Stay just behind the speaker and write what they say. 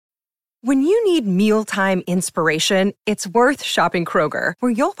When you need mealtime inspiration, it's worth shopping Kroger,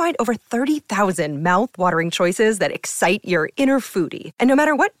 where you'll find over 30,000 mouth-watering choices that excite your inner foodie. And no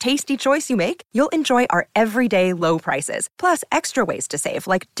matter what tasty choice you make, you'll enjoy our everyday low prices, plus extra ways to save,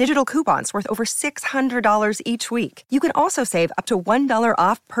 like digital coupons worth over $600 each week. You can also save up to $1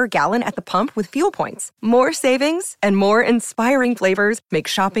 off per gallon at the pump with fuel points. More savings and more inspiring flavors make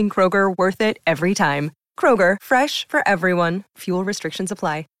shopping Kroger worth it every time. Kroger, fresh for everyone. Fuel restrictions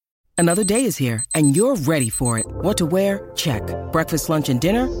apply. Another day is here, and you're ready for it. What to wear? Check. Breakfast, lunch, and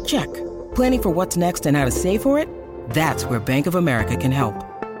dinner? Check. Planning for what's next and how to save for it? That's where Bank of America can help.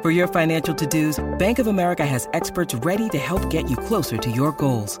 For your financial to-dos, Bank of America has experts ready to help get you closer to your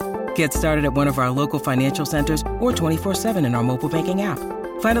goals. Get started at one of our local financial centers or 24/7 in our mobile banking app.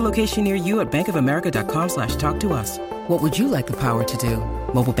 Find a location near you at bankofamerica.com/talktous. What would you like the power to do?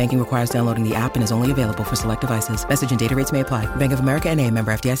 Mobile banking requires downloading the app and is only available for select devices. Message and data rates may apply. Bank of America N.A.,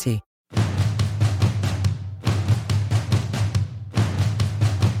 member FDIC.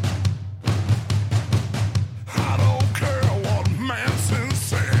 I don't care what Manson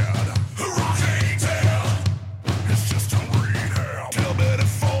said. Rock ain't dead. It's just a rehab. Tell Betty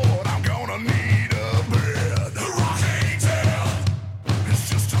Ford I'm gonna need a bed. Rock ain't dead. It's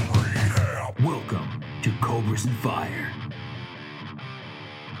just a rehab. Welcome to Cobras and Fire.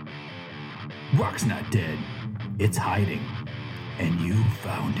 Rock's not dead. It's hiding. And you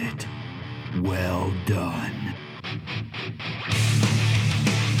found it. Well done.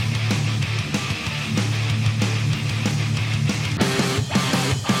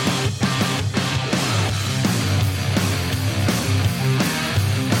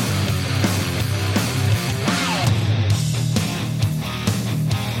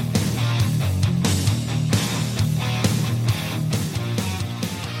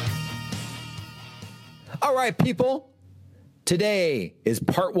 All right, people. Today is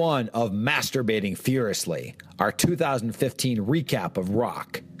part one of Masturbating Furiously, our 2015 recap of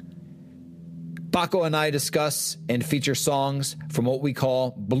rock. Baco and I discuss and feature songs from what we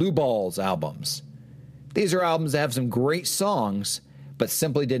call Blue Balls albums. These are albums that have some great songs, but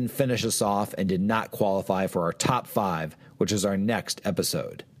simply didn't finish us off and did not qualify for our top 5, which is our next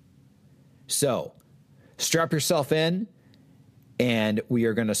episode. So, strap yourself in, and we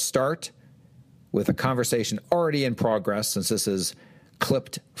are going to start with a conversation already in progress, since this is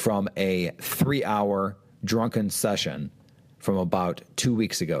clipped from a 3-hour drunken session from about 2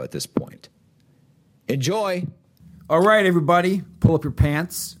 weeks ago at this point. Enjoy! All right, everybody, pull up your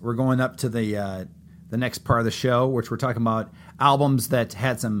pants. We're going up to the next part of the show, which we're talking about albums that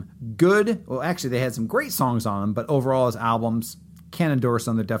had some good, well, actually, they had some great songs on them, but overall as albums, can't endorse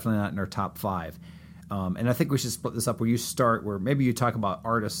them. They're definitely not in our top 5. And I think we should split this up where you start, where maybe you talk about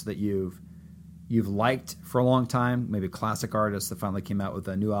artists that you've liked for a long time, maybe classic artists that finally came out with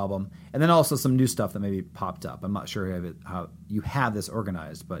a new album, and then also some new stuff that maybe popped up. I'm not sure how you have this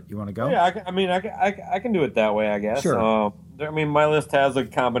organized, but you want to go? Yeah, I can do it that way, I guess. Sure. My list has a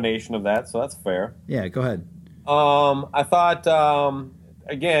combination of that, so that's fair. Yeah, go ahead. I thought,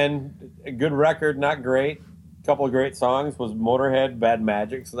 again, a good record, not great. A couple of great songs was Motorhead, Bad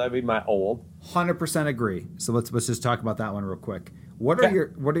Magic, so that'd be my old. 100% agree. So let's just talk about that one real quick. What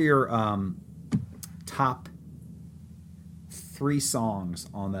are your top 3 songs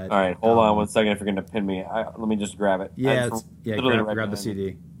on that? All right, hold on 1 second. If you're going to pin me, let me just grab it. Grab the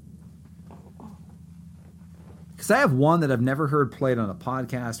CD. Because I have one that I've never heard played on a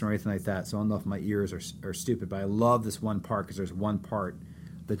podcast or anything like that, so I don't know if my ears are stupid, but I love this one part because there's one part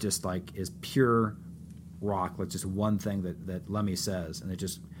that just like is pure rock, like just one thing that Lemmy says, and it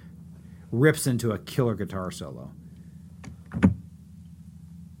just rips into a killer guitar solo.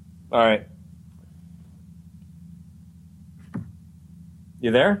 All right. You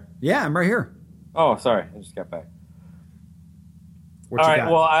there? Yeah, I'm right here. Oh, sorry. I just got back. What you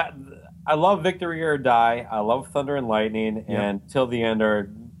got? Well, I love Victory or Die. I love Thunder and Lightning, and Till the End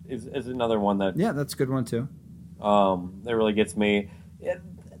is another one that... Yeah, that's a good one, too. That really gets me.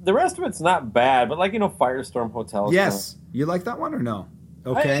 The rest of it's not bad, but Firestorm Hotel. Yes. You like that one or no?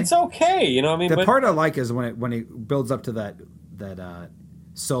 Okay. It's okay, you know what I mean? The part I like is when it builds up to that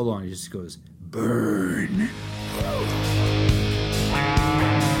solo and it just goes, burn.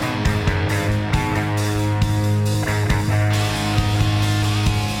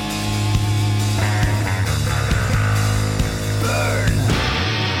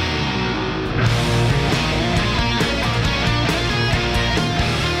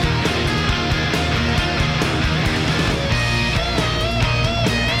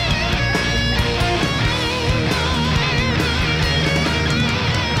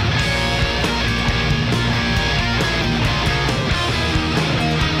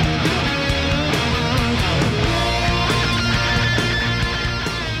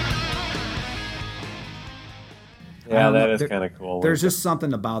 don't that know. is kind of cool. There's just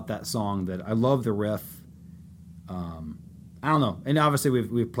something about that song that I love the riff. I don't know, and obviously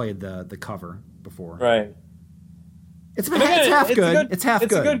we've played the cover before. Right. It's half good. It's half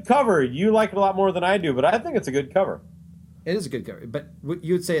good. It's a good cover. You like it a lot more than I do, but I think it's a good cover. It is a good cover, but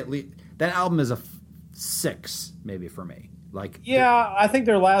you would say at least that album is a 6 maybe for me. Like yeah, I think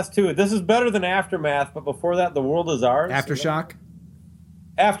their last two. This is better than Aftermath, but before that, The World Is Ours. Aftershock.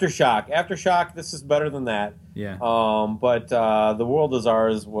 Aftershock. This is better than that. Yeah. But The World Is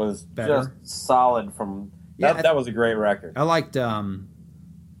Ours was Better. just solid from. That was a great record. I liked.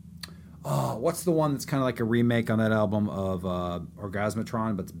 What's the one that's kind of like a remake on that album of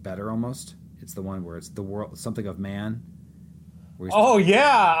Orgasmatron, but it's better almost? It's the one where it's the world, something of man. Oh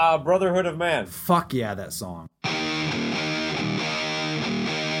yeah, Brotherhood of Man. Fuck yeah, that song.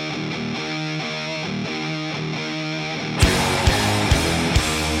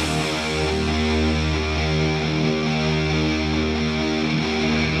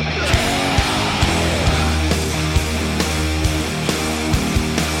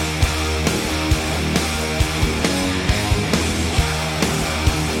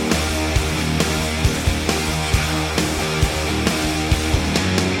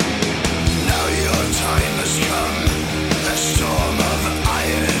 Now your time has come.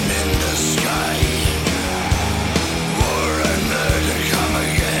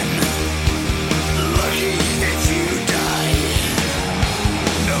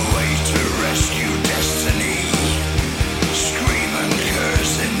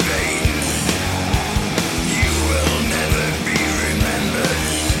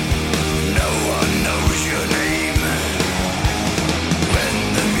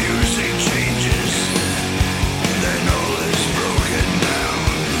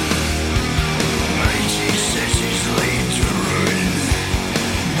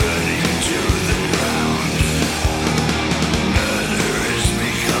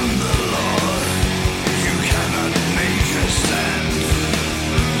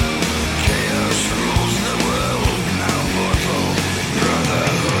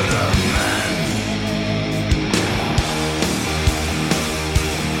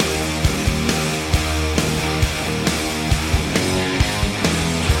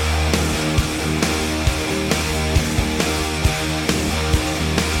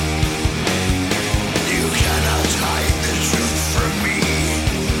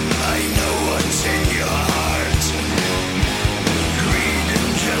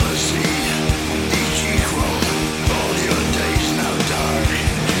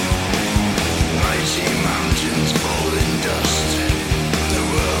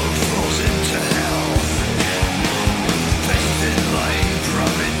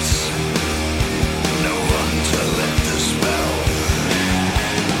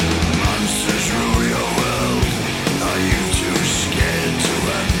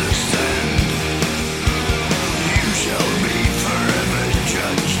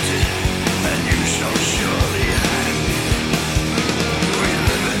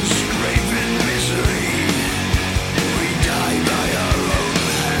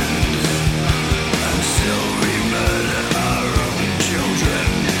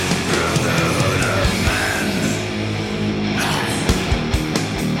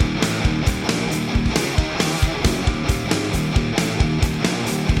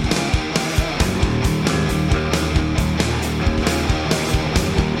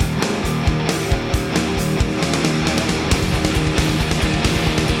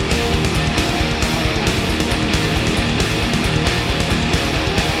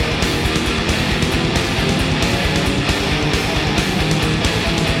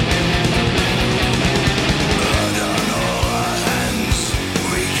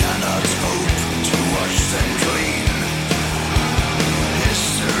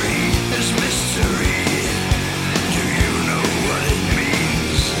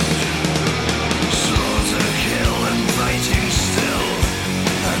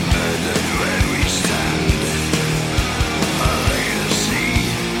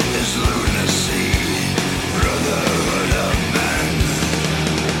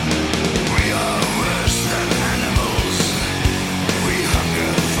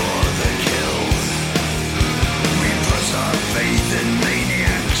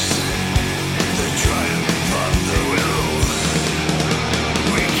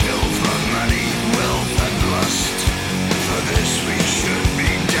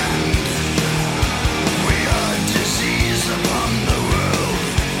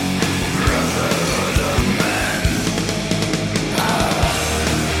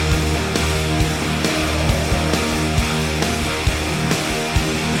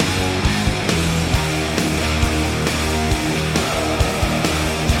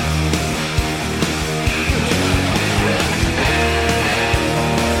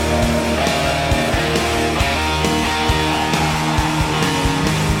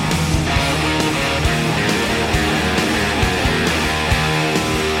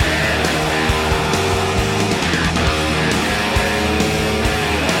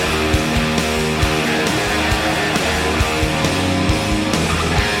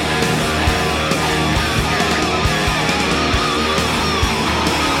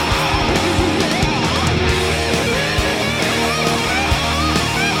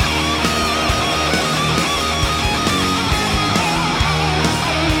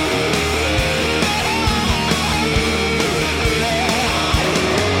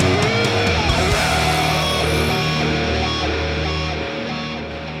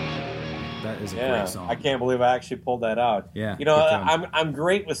 That is a Yeah, great song. I can't believe I actually pulled that out. Yeah, you know, good job. I'm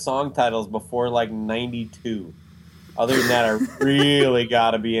great with song titles before like '92. Other than that, I really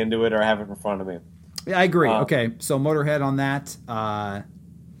got to be into it or have it in front of me. Yeah, I agree. Okay, so Motorhead on that. All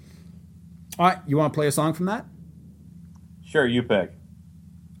right, you want to play a song from that? Sure, you pick.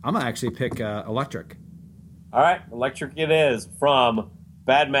 I'm gonna actually pick Electric. All right, Electric it is from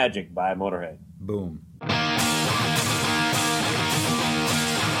Bad Magic by Motorhead. Boom. Don't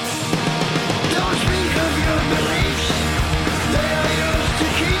speak of your beliefs, they are yours to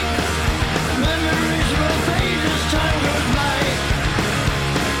keep. Memories will fade as time goes by.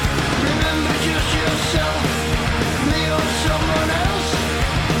 Remember just yourself, me or someone else.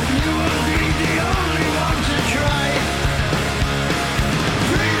 You will be the only one to try.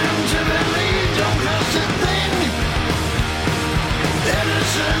 Freedom to believe, don't cost a thing.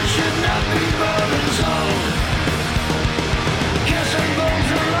 Innocence should not be bought and sold. Kissing bones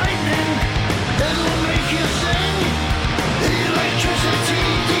of lightning, it'll make you sing. Electricity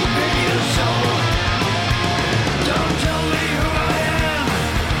deep in your soul. Don't tell me who I am,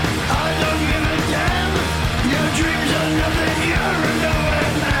 I don't give a damn. Your dreams are nothing, you're a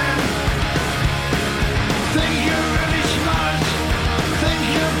nowhere man. Think you're really smart, think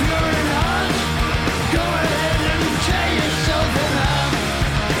you're pure in heart. Go ahead and tear yourself in half.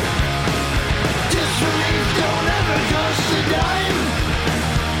 Disbelief don't ever cost a dime.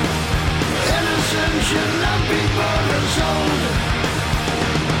 Innocence should not be bought and sold.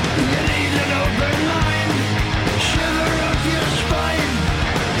 You need an open mind, shiver up your spine.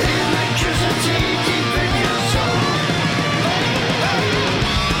 Electricity deep in your soul.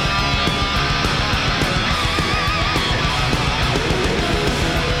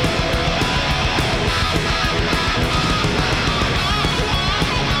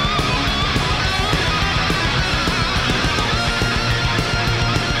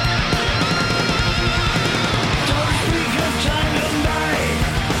 Don't speak of time gone by.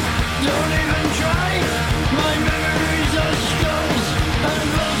 Don't even try. My memories are skulls and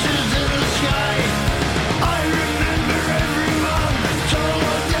vultures in the sky. I remember everyone, told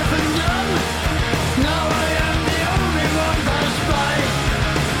or deaf and dumb. Now I am the only one passed by.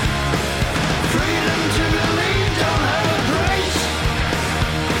 Freedom to believe don't have a price.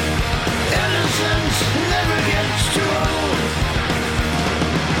 Innocence never gets too old.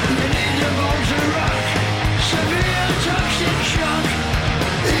 You need a bolt to rock, severe toxic shock,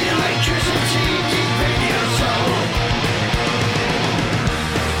 electricity deep in your soul.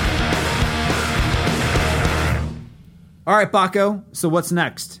 All right, Baco. So what's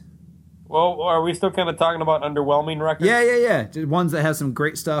next? Well, are we still kind of talking about underwhelming records? Yeah. Just ones that have some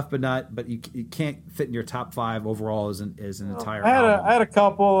great stuff, but you can't fit in your top 5 overall as an entire album. I had a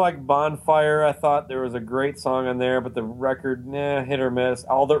couple like Bonfire. I thought there was a great song on there, but the record, hit or miss.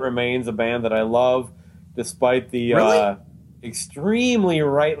 All That Remains, a band that I love, despite the Really? extremely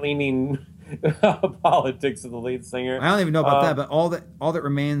right-leaning politics of the lead singer. I don't even know about that, but all that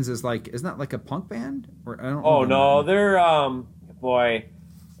remains is like, isn't that like a punk band? Or I don't. Oh know. no, they're boy,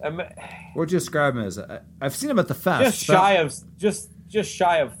 What would you describe them as? I've seen them at the fest. just but- shy of just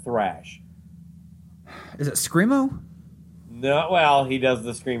shy of thrash. Is it screamo? No, well, he does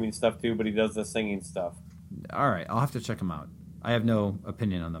the screaming stuff too, but he does the singing stuff. All right, I'll have to check them out. I have no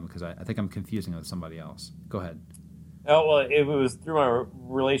opinion on them because I think I'm confusing it with somebody else. Go ahead. Oh well, it was through my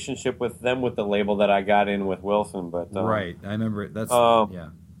relationship with them with the label that I got in with Wilson. But Right, I remember it. That's yeah.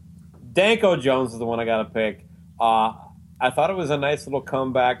 Danko Jones is the one I got to pick. I thought it was a nice little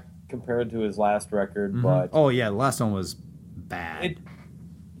comeback compared to his last record, but Oh yeah, the last one was bad. it,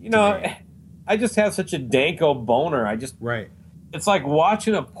 you know, I just have such a Danko boner. Right. It's like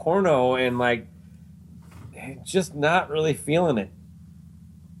watching a porno and like just not really feeling it.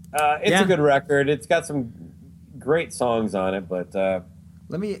 It's Yeah. a good record. It's got some great songs on it, but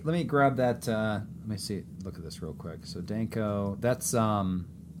Let me grab that. Let me see. Look at this real quick. So Danko, that's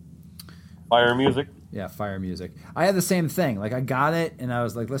Fire Music. yeah, Fire Music. I had the same thing. Like I got it, and I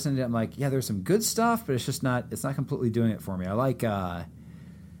was like listening to it. I'm like, yeah, there's some good stuff, but it's not completely doing it for me. I like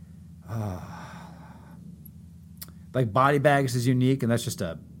Body Bags is unique, and that's just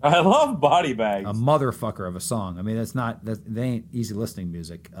a I love Body Bags. motherfucker of a song. I mean, they ain't easy listening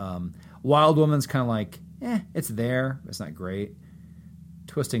music. Wild Woman's kind of like, it's there, but it's not great.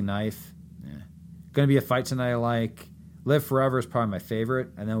 Twisting Knife, Gonna Be a Fight Tonight, I like. Live Forever is probably my favorite.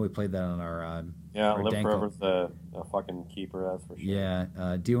 I know we played that on our yeah, our Live Danko. Forever's a fucking keeper, that's for sure.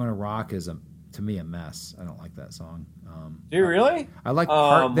 Yeah, Do You Want to Rock is to me a mess. I don't like that song. Do you really? I like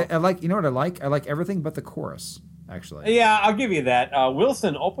I like, you know what I like? I like everything but the chorus. Actually, Yeah, I'll give you that.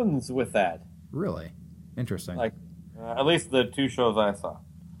 Wilson opens with that. really interesting. Like, at least the two shows I saw.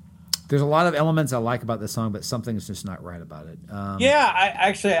 There's a lot of elements I like about this song, but something's just not right about it.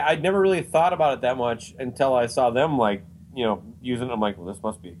 I'd never really thought about it that much until I saw them using it. I'm like, well, this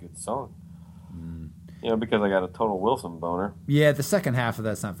must be a good song. Because I got a total Wilson boner. Yeah, the second half of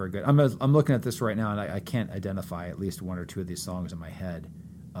that's not very good. I'm looking at this right now, and I can't identify at least one or two of these songs in my head.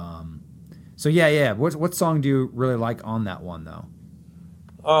 So yeah. What song do you really like on that one, though?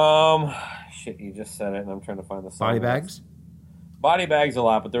 Shit, you just said it, and I'm trying to find the song. Body Bags? Body Bags a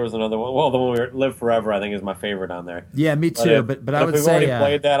lot, but there was another one. Well, the one Live Forever, I think, is my favorite on there. Yeah, me too. But I would if say we've already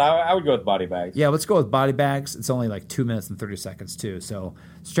played that, I would go with Body Bags. Yeah, let's go with Body Bags. It's only like 2 minutes and 30 seconds too. So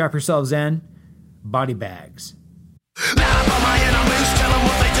strap yourselves in. Body Bags. Now I'm on my enemies, tell them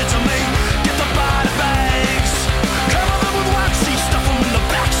what they did to me. Get the body bags. Cover them with waxy, stuff them in the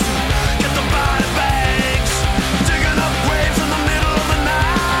backseat. Get the body bags. Digging up graves in the middle of the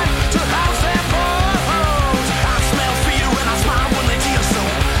night to house their bones. I smell fear and I smile when they tear so.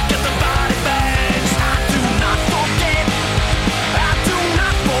 Get the body bags. I do not forget. I do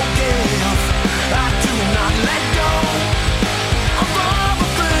not forgive. I do not let go of all the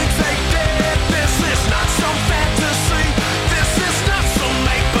things they did. This is not some fantasy. This is not some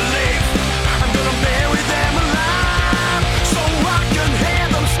make-believe. I'm gonna bury them alive so I can hear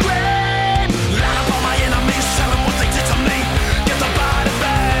them scream. Line up all my enemies, tell them what they did to me. Get the body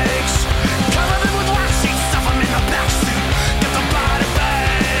bags. Cover them with waxy, stuff them in the backseat. Get the body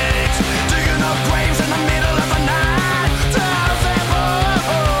bags. Digging up graves in the middle of the night to house their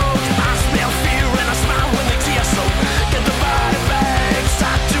bones. I smell fear and I smile when they tear so. Get the body bags.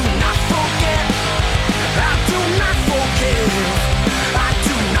 I do not forget. I do not forgive. I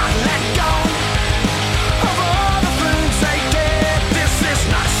do not let go of all the things they did. This is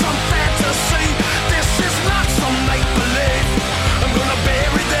not some fantasy. This is not some make-believe. I'm gonna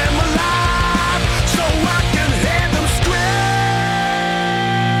bury them alive so I can hear them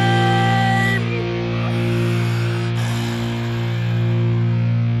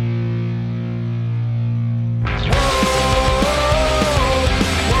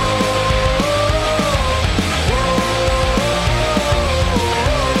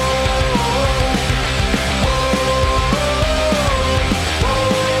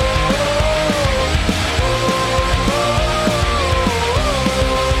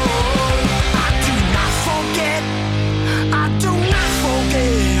I do not forget. I do not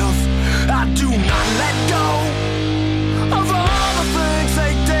forgive. I do not let go of all the things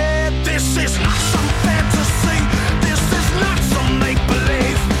they did. This is not some fantasy. This is not some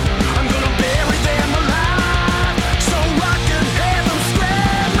make-believe. I'm gonna bury them alive so I can hear them scream.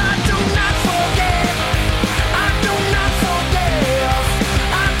 I do not forget. I do not forgive.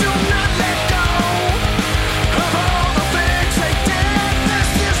 I do not let go of all the things they did. This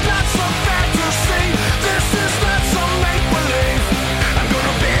is not some fantasy. This is not some make-believe. I'm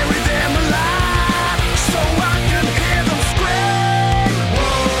gonna bury them alive so I can hear them scream.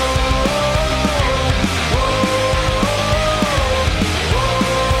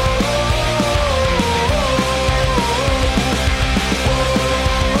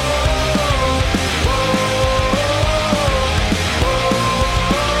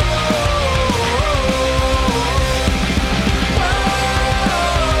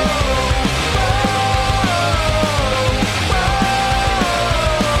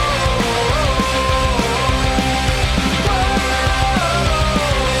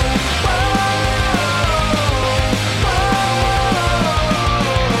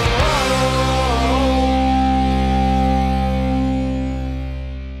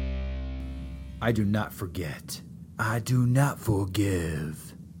 I do not forget. I do not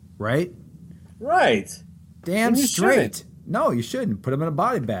forgive. Right? Right. Damn And you straight. shouldn't. No, you shouldn't. Put them in a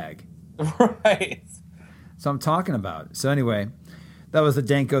body bag. Right. So I'm talking about. So anyway, that was the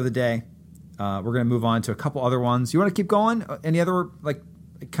Danko of the day. We're going to move on to a couple other ones. You want to keep going? Any other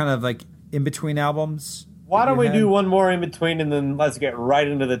kind of in between albums? Why don't we that you do had? one more in between, and then let's get right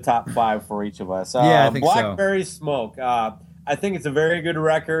into the top 5 for each of us. Yeah, I think so. Blackberry Smoke. I think it's a very good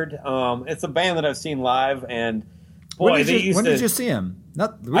record. It's a band that I've seen live, and boy, When did you see him?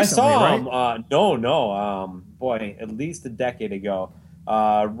 Not recently, I saw right? him. Boy, at least a decade ago.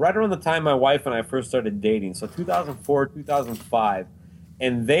 Right around the time my wife and I first started dating, so 2004, 2005,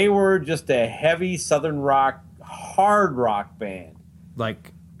 and they were just a heavy Southern rock, hard rock band.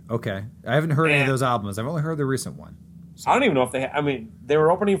 Okay, I haven't heard any of those albums. I've only heard the recent one. I don't even know if they were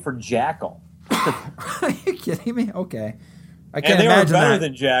opening for Jackal. Are you kidding me? Okay, I And can't they were imagine better that.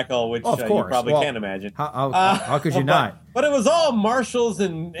 than Jackal, which Oh, of you course. probably Well, can't imagine. How could you not? But it was all Marshalls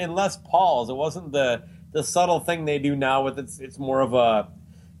and Les Pauls. It wasn't the subtle thing they do now. With it's more of a,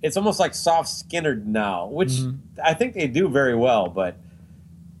 it's almost like soft Skinner now, which Mm-hmm. I think they do very well. But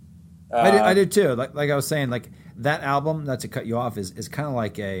I did too. Like I was saying, like that album, not to cut you off, is kind of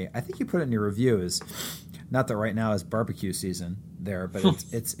like I think you put it in your review, is not that right now is barbecue season there, but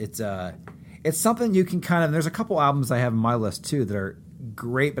it's something you can kind of, there's a couple albums I have in my list too that are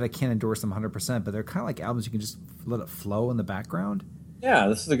great, but I can't endorse them 100%, but they're kind of like albums you can just let it flow in the background. Yeah,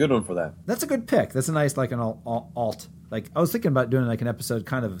 this is a good one for that. That's a good pick. That's a nice, like an alt. Like I was thinking about doing like an episode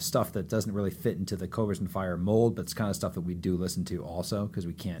kind of stuff that doesn't really fit into the Cobras and Fire mold, but it's kind of stuff that we do listen to also because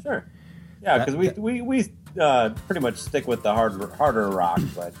we can't. Sure. Yeah, because we pretty much stick with the harder rock,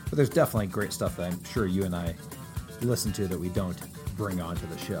 but there's definitely great stuff that I'm sure you and I listen to that we don't bring onto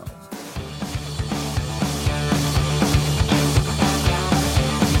the show.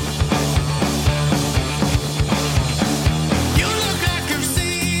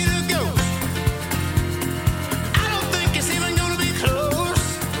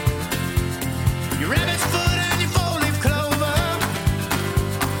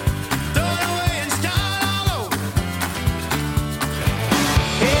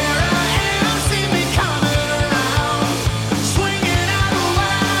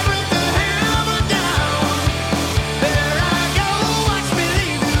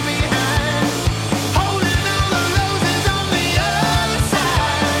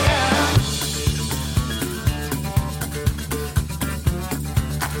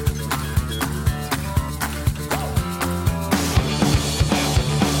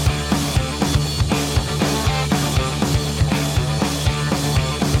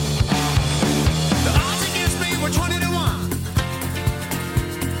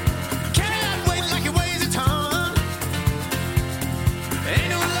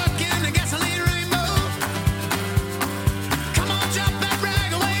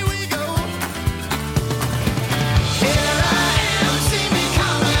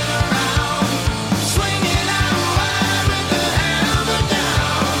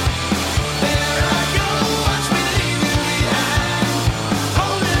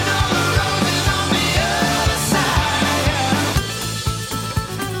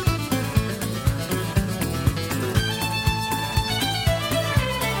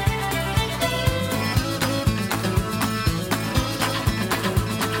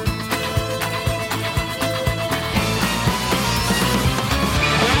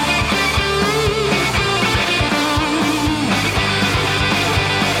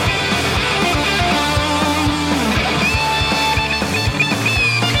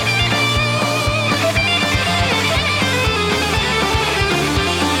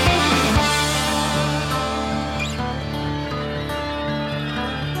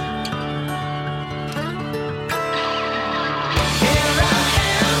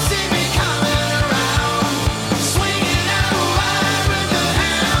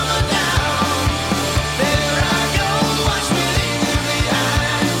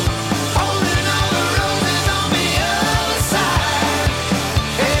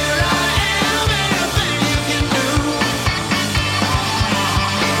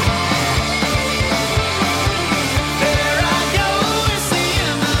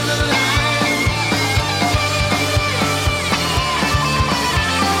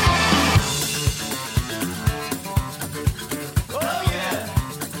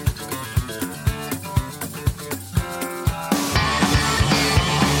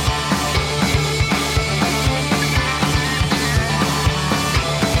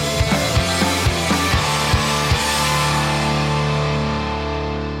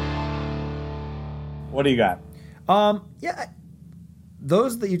 What do you got? Yeah,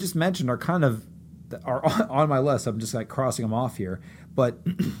 those that you just mentioned are kind of are on my list. I'm just like crossing them off here. But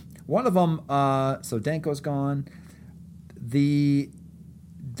one of them, so Danko's gone. The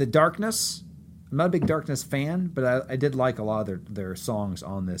Darkness. I'm not a big Darkness fan, but I did like a lot of their songs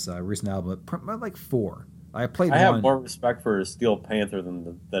on this recent album. Like 4. I played. I have more respect for Steel Panther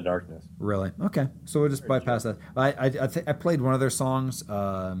than the Darkness. Really? Okay, so we'll just bypass that. I played one of their songs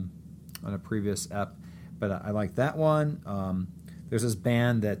on a previous ep, but I like that one. There's this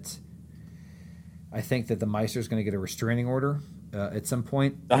band that I think that the Meister's going to get a restraining order at some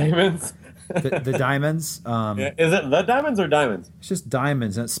point. Diamonds? The Diamonds. Yeah, is it the Diamonds or Diamonds? It's just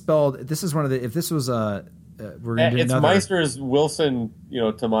Diamonds, and it's spelled. This is one of the. If this was we're going to do it's another. Meister's Wilson,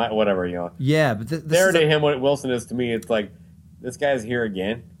 to my whatever, Yeah, but there to him, what Wilson is to me, it's like this guy's here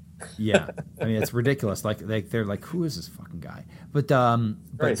again. Yeah, I mean it's ridiculous. Like they're like, who is this fucking guy? But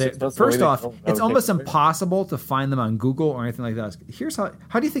Right, so first off, it's almost impossible to find them on Google or anything like that. Here's how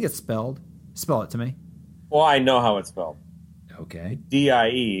do you think it's spelled? Spell it to me. Well, I know how it's spelled. Okay.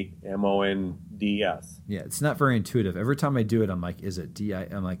 Diemonds. Yeah, it's not very intuitive. Every time I do it, I'm like, is it D-I?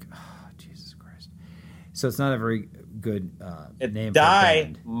 I'm like, oh, Jesus Christ. So it's not a very good name.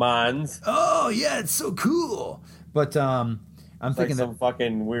 Diamonds. Oh yeah, it's so cool. But I'm thinking some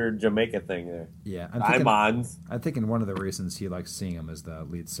fucking weird Jamaica thing there. Yeah, Diamonds. I'm thinking one of the reasons he likes seeing him as the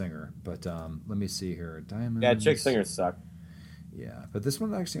lead singer. But let me see here. Diamonds. Yeah, chick singers suck. Yeah, but this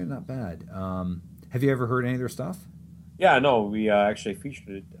one's actually not bad. Have you ever heard any of their stuff? Yeah, no, we actually featured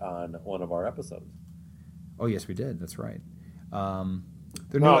it on one of our episodes. Oh yes, we did. That's right.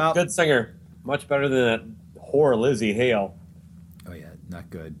 Good singer, much better than that whore Lizzie Hale. Oh yeah,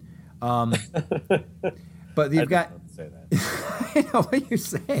 not good. But you've got. Say that. I know what you're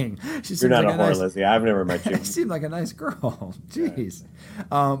saying. You're not a whore, Lizzie. I've never met you. You seem like a nice girl. Jeez.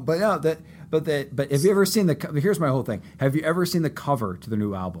 But no, but have you ever seen the? Here's my whole thing. Have you ever seen the cover to the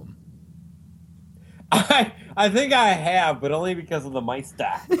new album? I think I have, but only because of the Meister.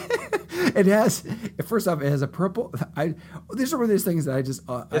 It has. First off, it has a purple. These are one of these things that I just.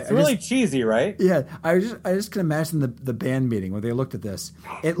 It's really cheesy, right? Yeah, I just can imagine the band meeting where they looked at this.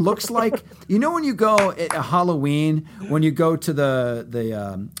 It looks like when you go at Halloween, when you go to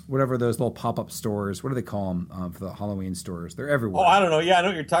the whatever those little pop-up stores. What do they call them for the Halloween stores? They're everywhere. Oh, I don't know. Yeah, I know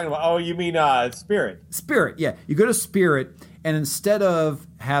what you're talking about. Oh, you mean Spirit? Spirit. Yeah, you go to Spirit, and instead of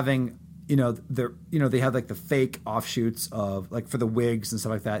having they have like the fake offshoots of like for the wigs and stuff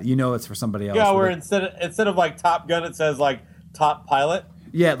like that. It's for somebody else. Yeah, where instead of like Top Gun, it says like Top Pilot.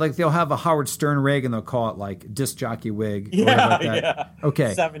 Yeah, like they'll have a Howard Stern rig and they'll call it like disc jockey wig. Yeah, like that. Yeah.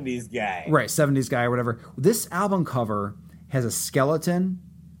 Okay. 70s guy. Right, 70s guy or whatever. This album cover has a skeleton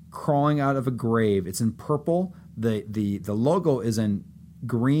crawling out of a grave. It's in purple. The logo is in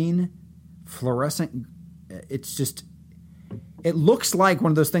green, fluorescent. It's just. It looks like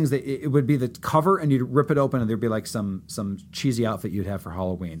one of those things that it would be the cover, and you'd rip it open, and there'd be like some cheesy outfit you'd have for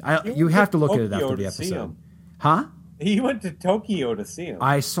Halloween. You have to look at it after the episode, huh? He went to Tokyo to see him.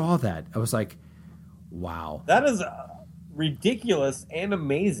 I saw that. I was like, wow, that is ridiculous and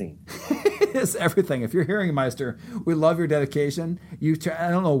amazing. It is everything. If you're hearing Meister, we love your dedication. I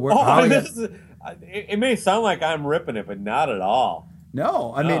don't know where. It may sound like I'm ripping it, but not at all.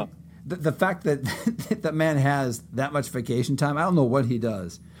 No, I mean. The fact that that man has that much vacation time, I don't know what he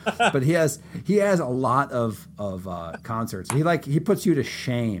does, but he has a lot of concerts. He puts you to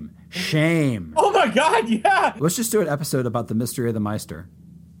shame. Shame. Oh my God, yeah. Let's just do an episode about the mystery of the Meister.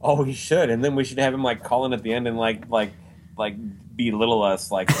 Oh, he should, and then we should have him like calling at the end and like belittle us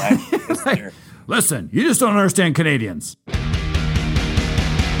like. Listen, you just don't understand Canadians.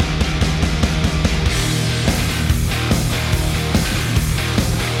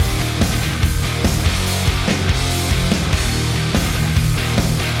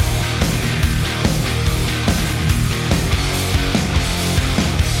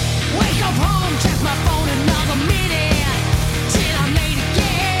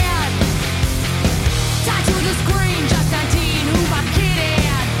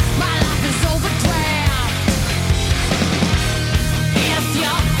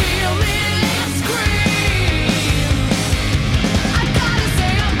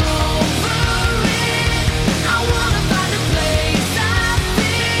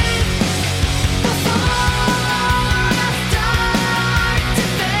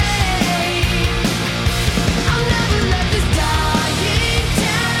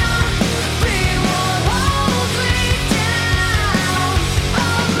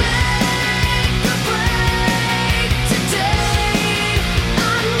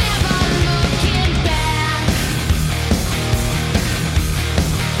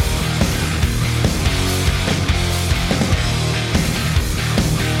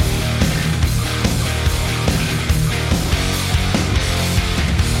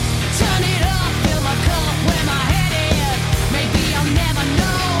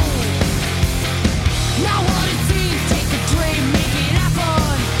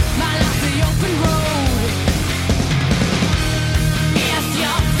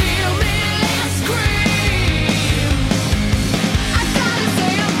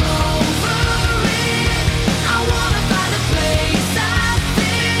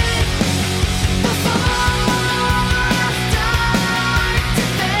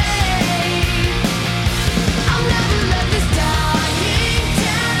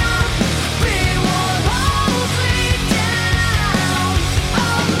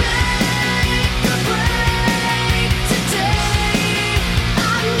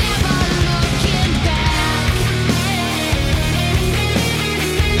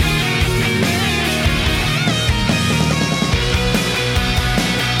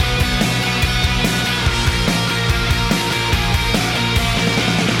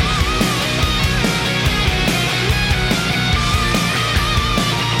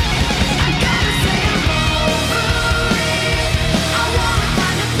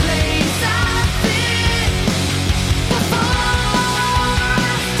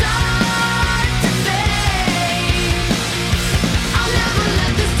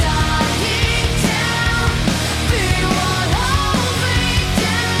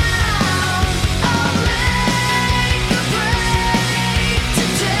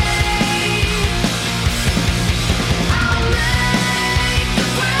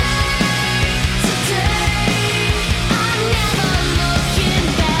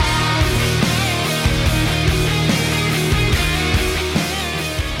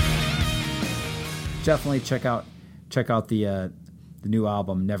 definitely check out the new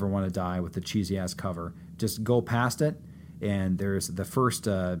album Never Want to Die with the cheesy ass cover. Just go past it, and there's the first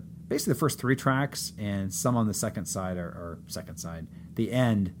basically the first 3 tracks, and some on the second side the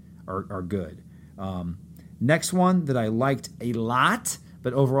end are good. Next one that I liked a lot,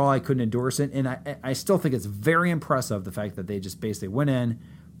 but overall I couldn't endorse it, and I still think it's very impressive, the fact that they just basically went in,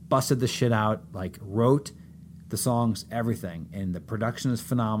 busted the shit out, like wrote the songs, everything, and the production is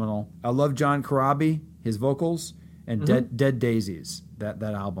phenomenal. I love John Corabi, his vocals, and Dead Daisies. That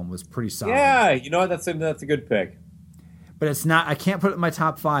album was pretty solid. Yeah, you know what? That's a good pick. But it's not. I can't put it in my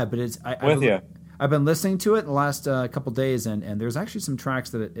top 5. But it's. I've been listening to it the last couple days, and there's actually some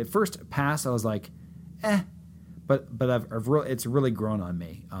tracks that at first pass I was like, but it's really grown on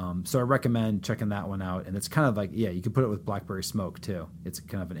me. So I recommend checking that one out. And it's kind of like, you could put it with Blackberry Smoke too. It's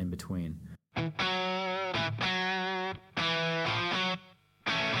kind of an in between.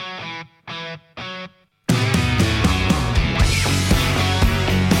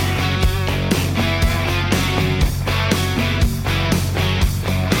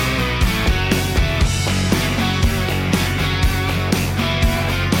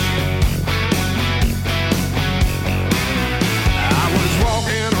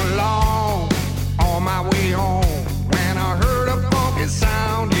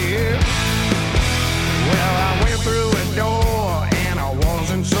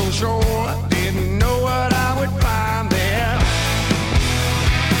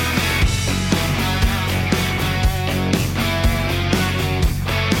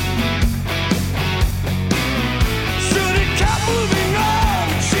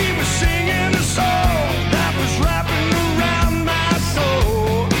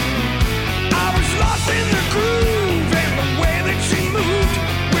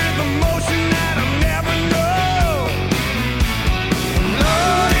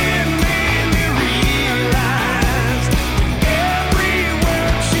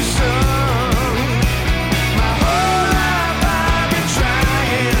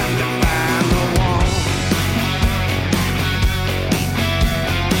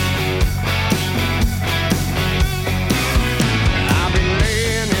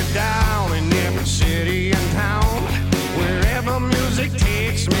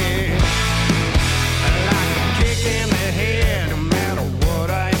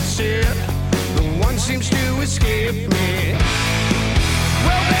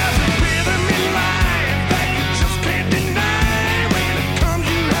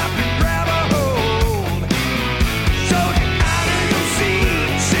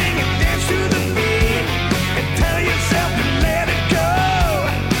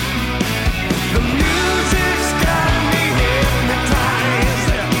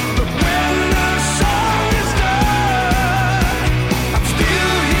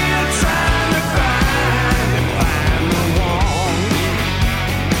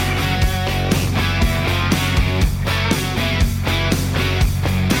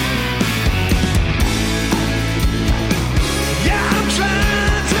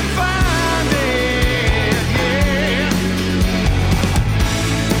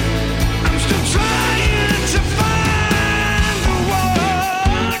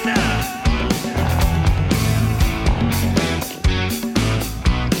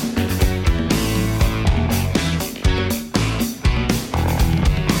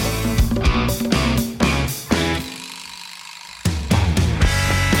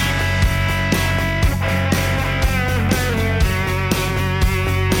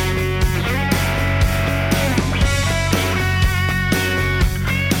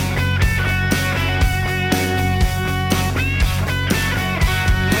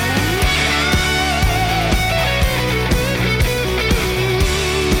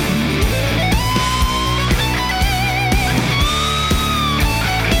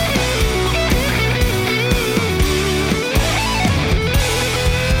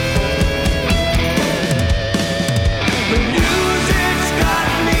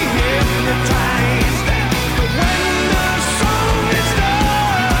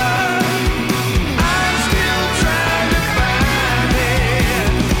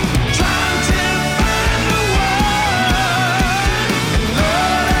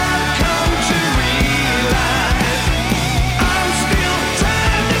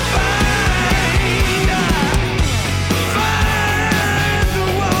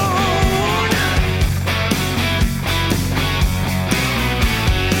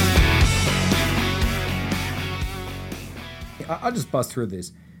 I'll just bust through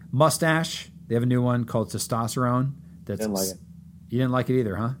these. Mustache, they have a new one called Testosterone. Didn't like it. You didn't like it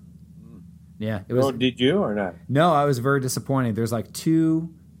either, huh? Yeah. It was. Oh, did you or not? No, I was very disappointed. There's like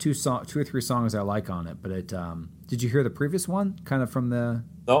two two or three songs I like on it. But it did you hear the previous one? Kind of from the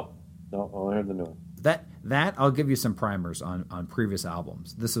No, I heard the new one. That I'll give you some primers on previous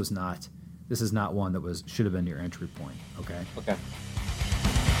albums. This is not one that should have been your entry point. Okay. Okay.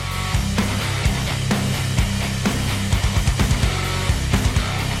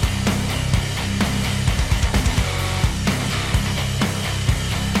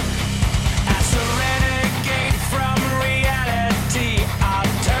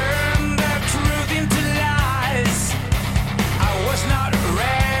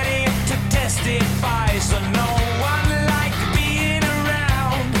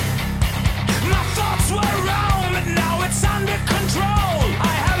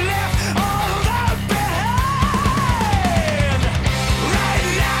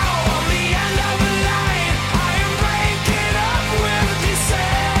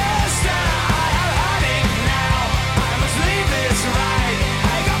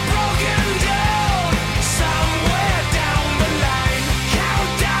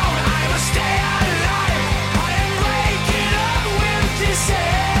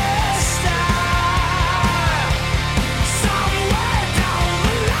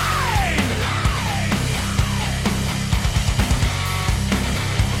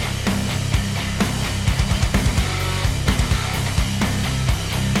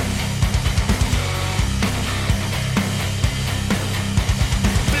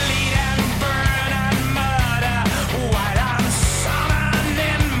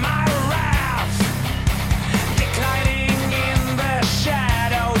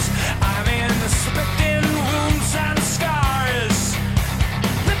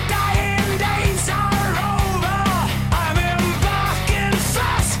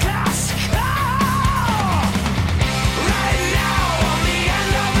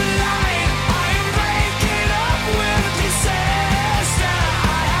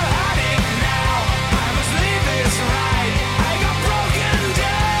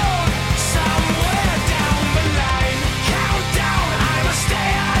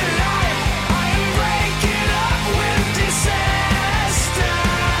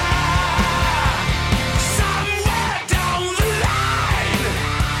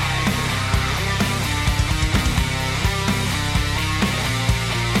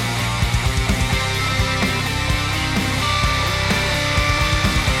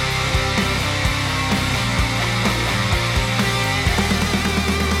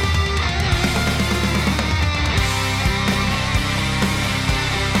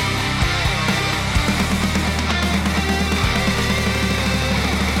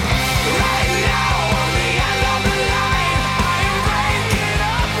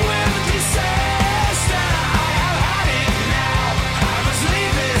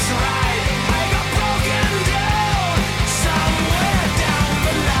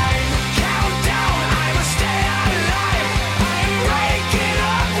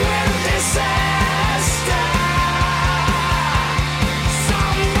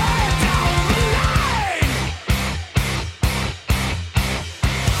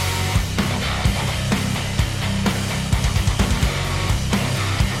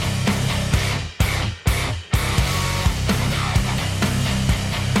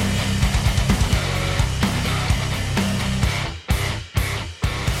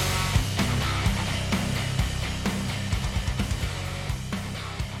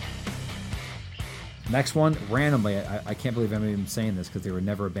 Next one, randomly, I can't believe I'm even saying this because they were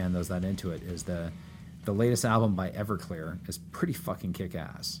never a band that was that into it, is the latest album by Everclear is pretty fucking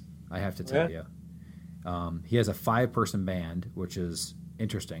kick-ass, I have to tell you. He has a 5-person band, which is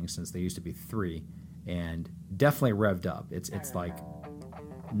interesting since they used to be 3, and definitely revved up. It's like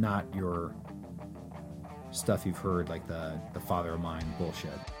not your stuff you've heard, like the Father of Mine bullshit.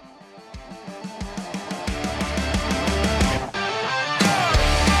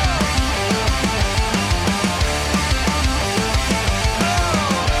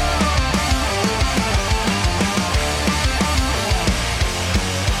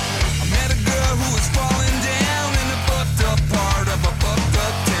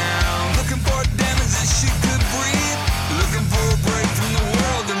 Looking for a break from the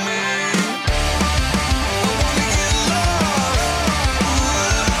world and me. I wanna get lost.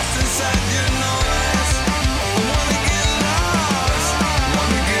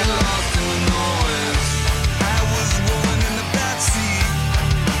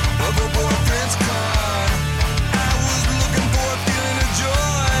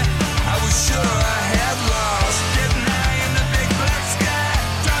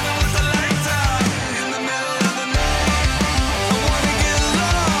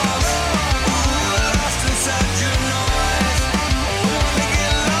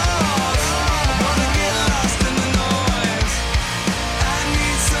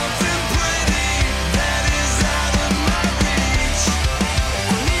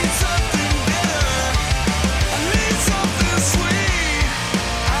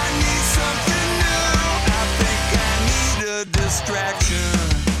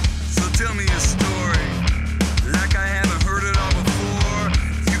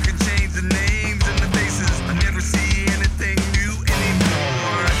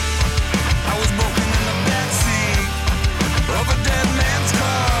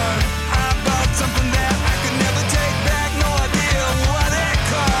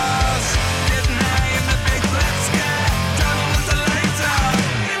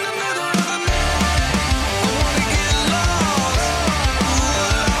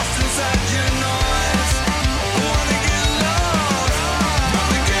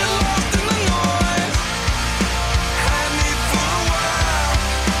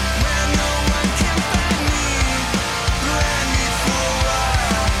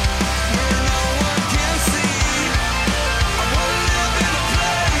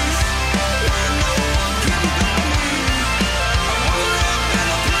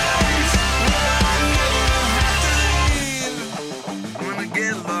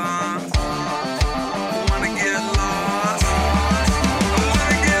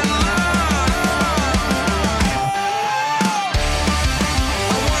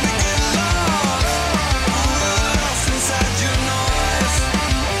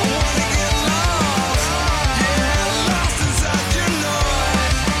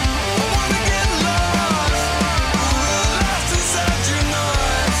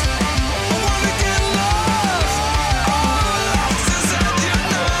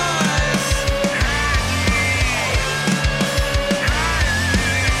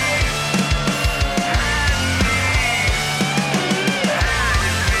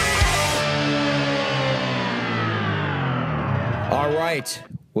 right.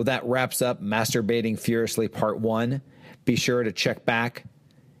 Well, that wraps up Masturbating Furiously Part 1. Be sure to check back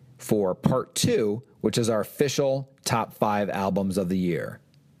for Part 2, which is our official top 5 albums of the year.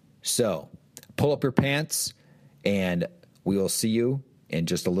 So, pull up your pants, and we will see you in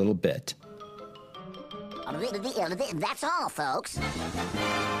just a little bit. That's all, folks.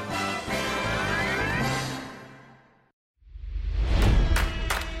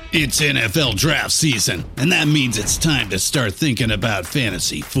 It's NFL draft season, and that means it's time to start thinking about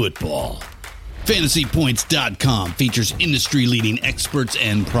fantasy football. FantasyPoints.com features industry-leading experts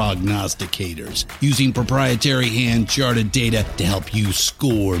and prognosticators using proprietary hand-charted data to help you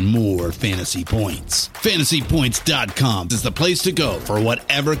score more fantasy points. FantasyPoints.com is the place to go for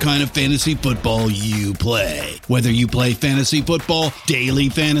whatever kind of fantasy football you play. Whether you play fantasy football, daily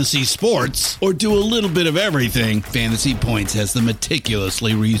fantasy sports, or do a little bit of everything, Fantasy Points has the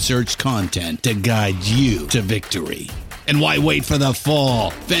meticulously researched content to guide you to victory. And why wait for the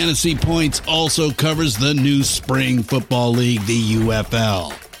fall? Fantasy Points also covers the new spring football league, the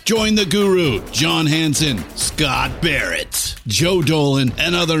UFL. Join the guru, John Hansen, Scott Barrett, Joe Dolan,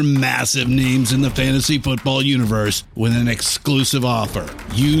 and other massive names in the fantasy football universe with an exclusive offer.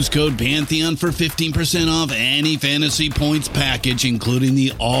 Use code Pantheon for 15% off any Fantasy Points package, including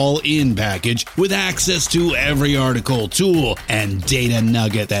the all-in package, with access to every article, tool, and data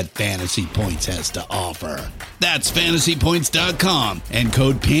nugget that Fantasy Points has to offer. That's FantasyPoints.com and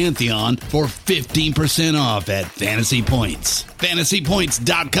code Pantheon for 15% off at Fantasy Points.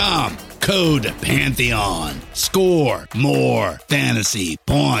 FantasyPoints.com, code Pantheon. Score more fantasy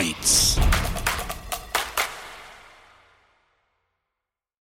points.